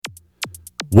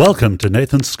Welcome to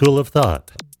Nathan's School of Thought.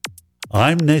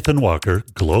 I'm Nathan Walker,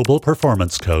 Global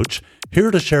Performance Coach, here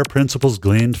to share principles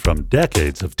gleaned from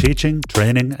decades of teaching,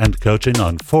 training, and coaching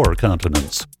on 4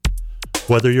 continents.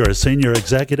 Whether you're a senior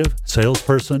executive,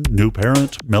 salesperson, new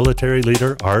parent, military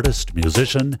leader, artist,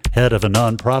 musician, head of a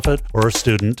nonprofit, or a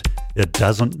student, it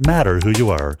doesn't matter who you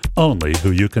are, only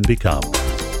who you can become.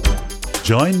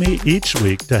 Join me each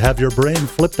week to have your brain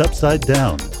flipped upside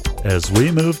down as we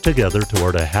move together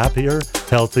toward a happier,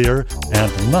 healthier,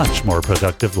 and much more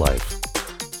productive life.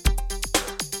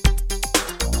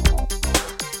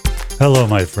 Hello,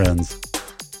 my friends.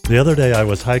 The other day I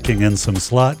was hiking in some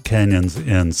slot canyons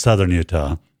in southern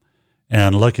Utah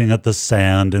and looking at the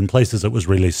sand in places it was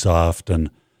really soft, and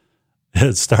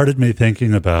it started me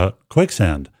thinking about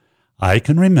quicksand. I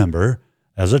can remember,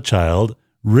 as a child,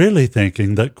 really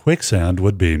thinking that quicksand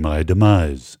would be my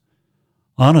demise.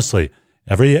 Honestly,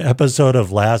 every episode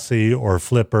of Lassie or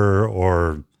Flipper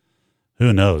or,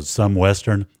 who knows, some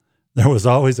Western, there was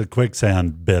always a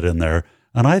quicksand bit in there,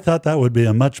 and I thought that would be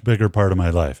a much bigger part of my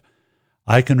life.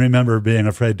 I can remember being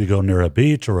afraid to go near a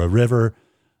beach or a river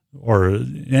or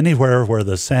anywhere where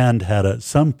the sand had at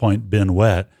some point been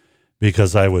wet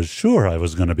because I was sure I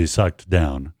was going to be sucked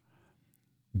down.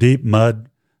 Deep mud,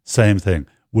 same thing.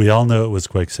 We all knew it was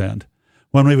quicksand.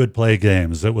 When we would play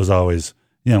games, it was always,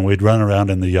 we'd run around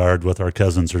in the yard with our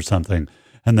cousins or something,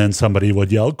 and then somebody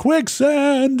would yell,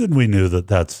 "Quicksand!" and we knew that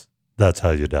that's how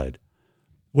you died.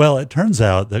 Well, it turns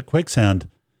out that quicksand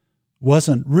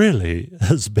wasn't really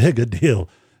as big a deal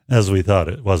as we thought.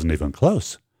 It wasn't even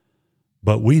close.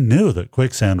 But we knew that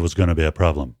quicksand was going to be a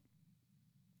problem.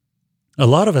 A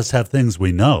lot of us have things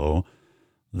we know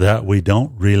that we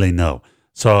don't really know.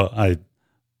 So I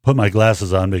put my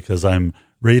glasses on because I'm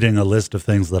reading a list of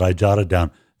things that I jotted down,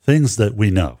 things that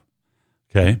we know.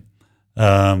 Okay?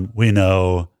 We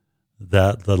know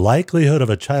that the likelihood of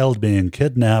a child being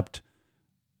kidnapped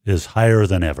is higher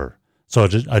than ever. So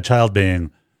a child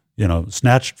being,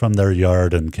 snatched from their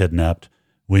yard and kidnapped,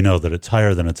 we know that it's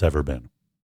higher than it's ever been.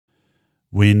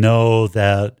 We know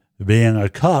that being a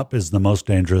cop is the most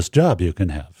dangerous job you can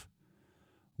have.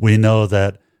 We know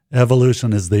that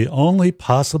evolution is the only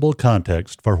possible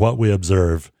context for what we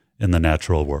observe in the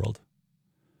natural world.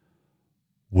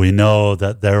 We know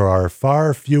that there are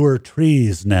far fewer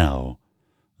trees now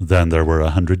than there were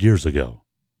 100 years ago.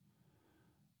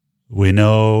 We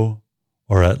know,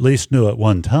 or at least knew at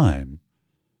one time,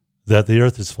 that the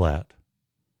earth is flat.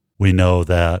 We know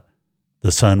that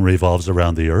the sun revolves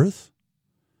around the earth.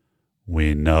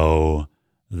 We know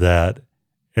that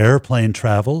airplane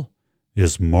travel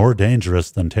is more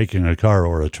dangerous than taking a car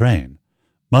or a train,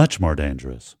 much more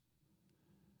dangerous.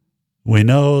 We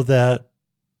know that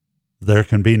there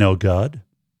can be no God.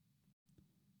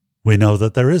 We know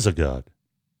that there is a God.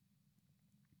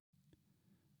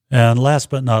 And last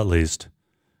but not least,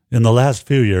 in the last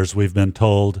few years, we've been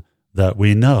told that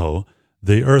we know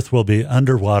the earth will be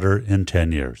underwater in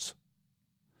 10 years.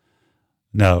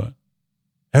 Now,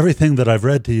 everything that I've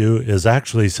read to you is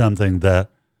actually something that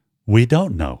we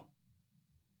don't know.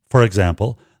 For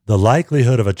example, the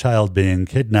likelihood of a child being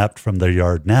kidnapped from their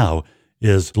yard now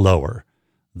is lower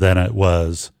than it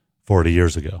was 40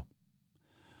 years ago.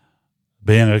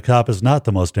 Being a cop is not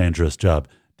the most dangerous job.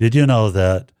 Did you know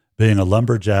that being a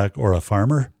lumberjack or a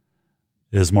farmer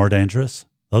is more dangerous?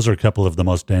 Those are a couple of the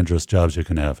most dangerous jobs you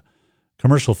can have.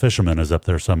 Commercial fisherman is up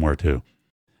there somewhere too.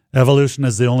 Evolution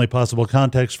is the only possible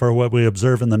context for what we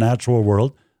observe in the natural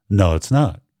world? No, it's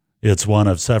not. It's one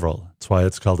of several. That's why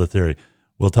it's called a theory.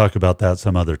 We'll talk about that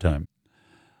some other time.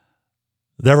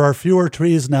 There are fewer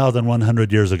trees now than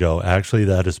 100 years ago. Actually,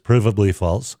 that is provably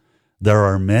false. There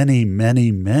are many, many,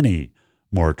 many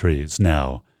more trees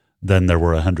now than there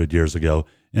were 100 years ago.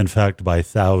 In fact, by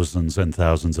thousands and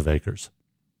thousands of acres.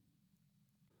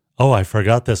 Oh, I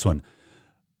forgot this one.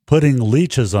 Putting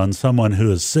leeches on someone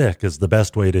who is sick is the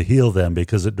best way to heal them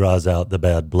because it draws out the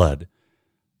bad blood.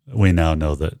 We now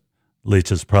know that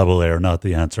leeches probably are not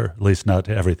the answer, at least not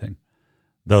to everything.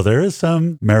 Though there is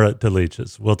some merit to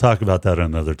leeches. We'll talk about that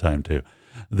another time too.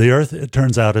 The earth, it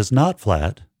turns out, is not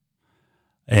flat,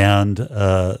 and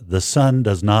the sun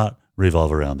does not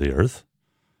revolve around the earth.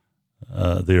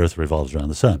 The earth revolves around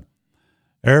the sun.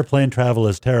 Airplane travel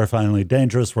is terrifyingly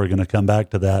dangerous. We're going to come back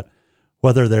to that.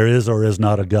 Whether there is or is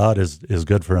not a God is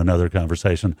good for another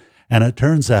conversation. And it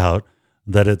turns out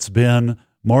that it's been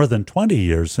more than 20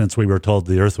 years since we were told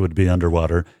the earth would be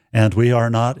underwater, and we are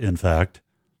not, in fact,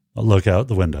 look out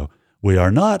the window, we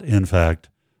are not, in fact,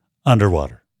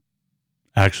 underwater.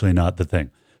 Actually not the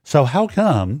thing. So how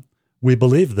come we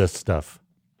believe this stuff?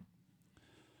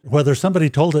 Whether somebody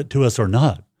told it to us or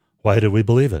not, why do we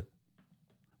believe it?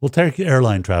 We'll take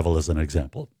airline travel as an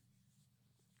example.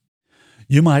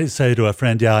 You might say to a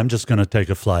friend, yeah, I'm just going to take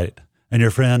a flight. And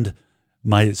your friend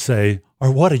might say,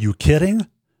 or what, are you kidding?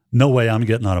 No way I'm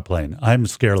getting on a plane. I'm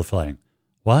scared of flying.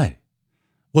 Why?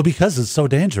 Well, because it's so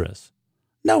dangerous.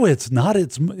 No, it's not.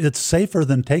 It's safer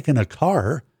than taking a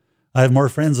car. I have more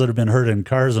friends that have been hurt in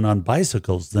cars and on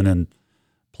bicycles than in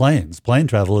planes. Plane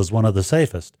travel is one of the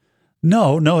safest.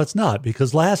 No, it's not,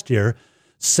 because last year,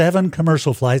 7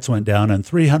 commercial flights went down and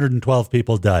 312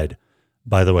 people died.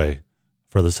 By the way,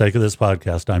 for the sake of this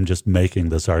podcast, I'm just making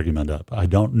this argument up. I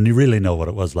don't really know what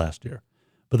it was last year.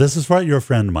 But this is what your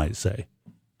friend might say.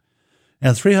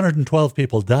 And 312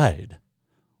 people died.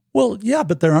 Well, yeah,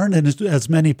 but there aren't as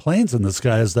many planes in the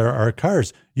sky as there are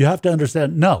cars. You have to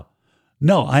understand, no,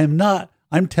 I am not.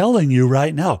 I'm telling you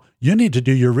right now, you need to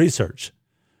do your research.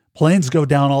 Planes go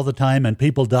down all the time and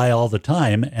people die all the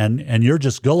time, and you're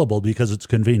just gullible because it's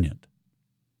convenient.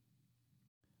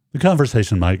 The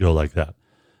conversation might go like that.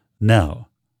 Now,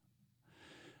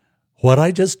 what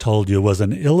I just told you was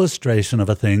an illustration of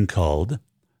a thing called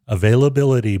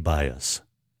availability bias.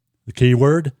 The key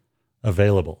word,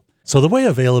 available. So the way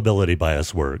availability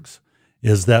bias works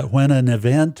is that when an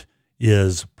event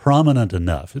is prominent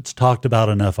enough, it's talked about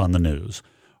enough on the news,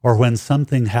 or when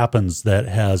something happens that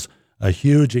has a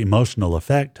huge emotional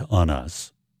effect on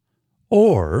us,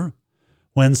 or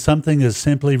when something is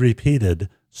simply repeated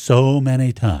so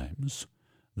many times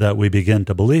that we begin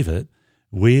to believe it,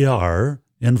 we are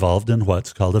involved in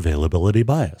what's called availability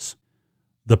bias.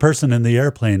 The person in the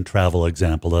airplane travel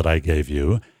example that I gave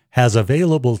you has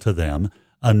available to them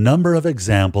a number of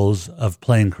examples of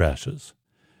plane crashes,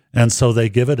 and so they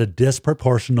give it a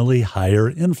disproportionately higher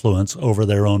influence over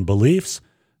their own beliefs,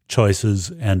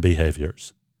 choices, and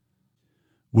behaviors.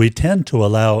 We tend to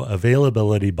allow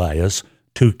availability bias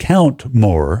to count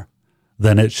more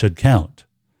than it should count,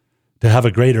 to have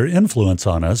a greater influence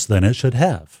on us than it should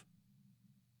have.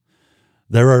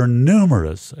 There are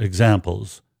numerous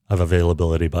examples of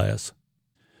availability bias.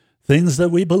 Things that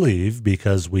we believe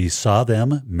because we saw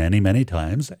them many, many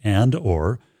times and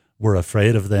or were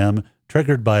afraid of them,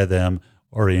 triggered by them,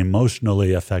 or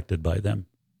emotionally affected by them.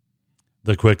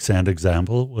 The quicksand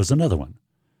example was another one.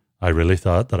 I really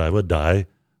thought that I would die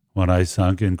when I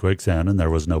sunk in quicksand and there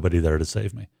was nobody there to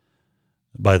save me.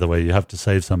 By the way, you have to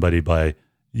save somebody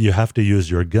you have to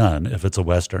use your gun, if it's a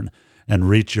Western, and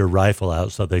reach your rifle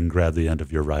out so they can grab the end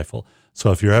of your rifle.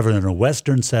 So if you're ever in a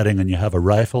Western setting and you have a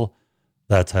rifle,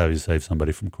 that's how you save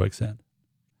somebody from quicksand.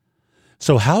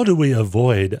 So how do we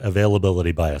avoid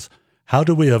availability bias? How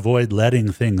do we avoid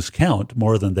letting things count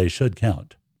more than they should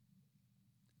count?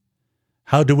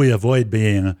 How do we avoid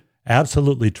being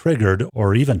absolutely triggered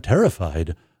or even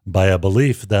terrified by a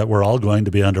belief that we're all going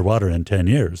to be underwater in 10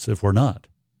 years if we're not?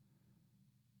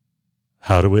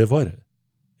 How do we avoid it?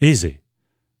 Easy.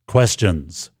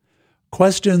 Questions.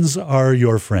 Questions are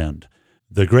your friend.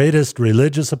 The greatest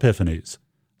religious epiphanies,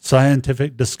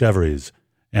 scientific discoveries,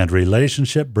 and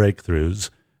relationship breakthroughs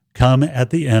come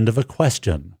at the end of a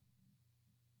question.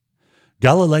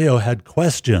 Galileo had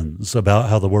questions about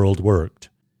how the world worked.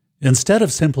 Instead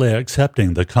of simply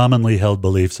accepting the commonly held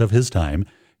beliefs of his time,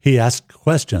 he asked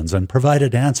questions and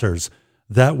provided answers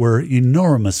that were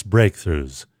enormous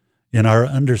breakthroughs in our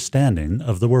understanding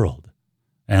of the world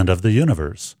and of the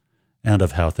universe and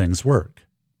of how things work.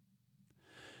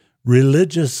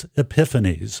 Religious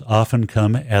epiphanies often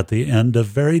come at the end of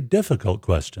very difficult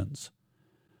questions,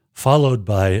 followed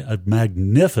by a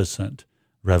magnificent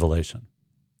revelation.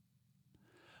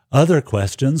 Other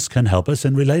questions can help us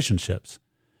in relationships,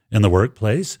 in the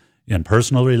workplace, in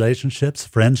personal relationships,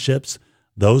 friendships,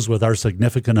 those with our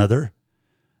significant other,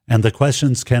 and the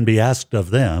questions can be asked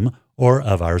of them or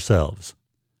of ourselves.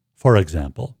 For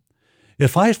example,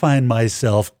 if I find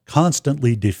myself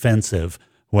constantly defensive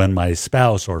when my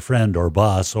spouse or friend or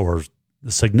boss or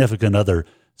significant other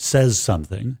says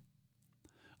something,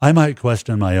 I might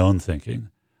question my own thinking.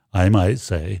 I might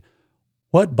say,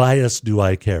 what bias do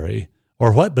I carry,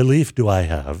 or what belief do I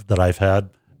have that I've had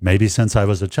maybe since I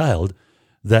was a child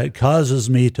that causes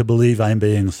me to believe I'm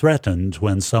being threatened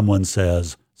when someone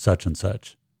says such and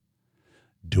such?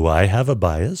 Do I have a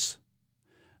bias?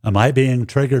 Am I being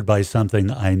triggered by something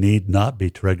I need not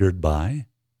be triggered by?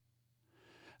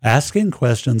 Asking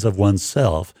questions of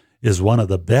oneself is one of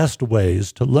the best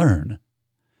ways to learn.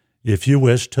 If you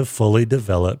wish to fully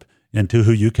develop into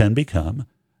who you can become,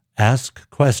 ask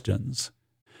questions.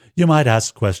 You might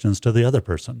ask questions to the other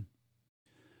person.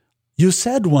 You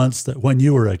said once that when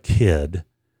you were a kid,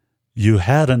 you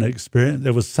had an experience.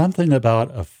 There was something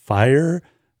about a fire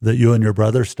that you and your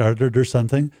brother started or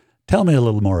something. Tell me a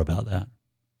little more about that.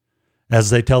 As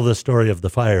they tell the story of the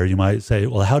fire, you might say,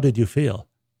 well, how did you feel?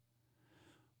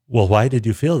 Well, why did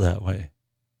you feel that way?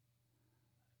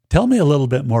 Tell me a little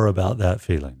bit more about that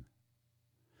feeling.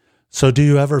 So do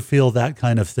you ever feel that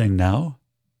kind of thing now?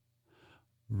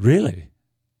 Really?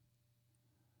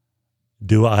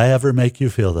 Do I ever make you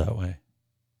feel that way?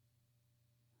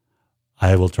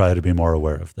 I will try to be more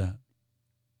aware of that.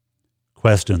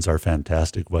 Questions are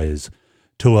fantastic ways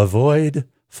to avoid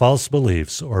false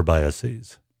beliefs or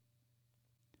biases.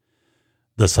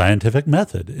 The scientific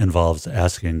method involves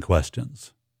asking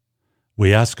questions.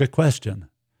 We ask a question.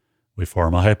 We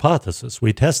form a hypothesis.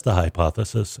 We test the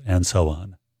hypothesis, and so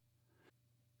on.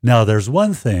 Now, there's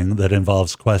one thing that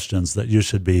involves questions that you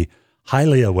should be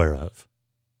highly aware of.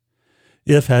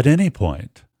 If at any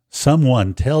point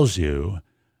someone tells you,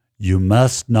 you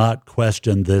must not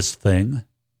question this thing,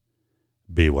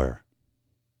 beware.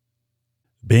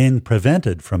 Being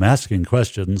prevented from asking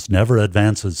questions never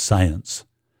advances science,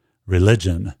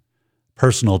 religion,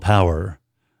 personal power,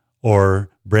 or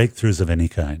breakthroughs of any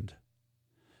kind.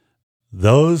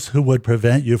 Those who would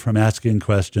prevent you from asking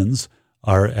questions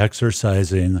are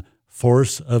exercising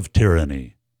force of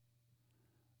tyranny.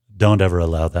 Don't ever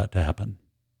allow that to happen.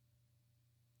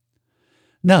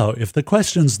 Now, if the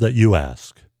questions that you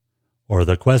ask, or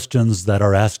the questions that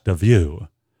are asked of you,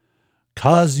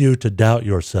 cause you to doubt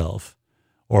yourself,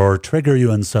 or trigger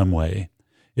you in some way,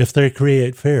 if they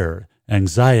create fear,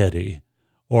 anxiety,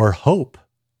 or hope,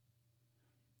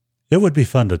 it would be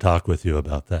fun to talk with you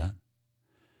about that.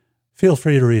 Feel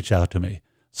free to reach out to me.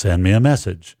 Send me a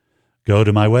message. Go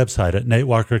to my website at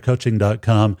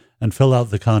natewalkercoaching.com and fill out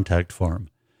the contact form.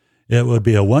 It would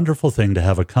be a wonderful thing to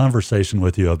have a conversation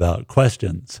with you about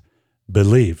questions,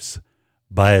 beliefs,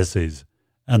 biases,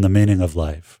 and the meaning of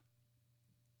life.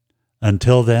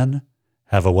 Until then,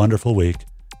 have a wonderful week,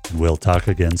 and we'll talk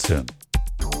again soon.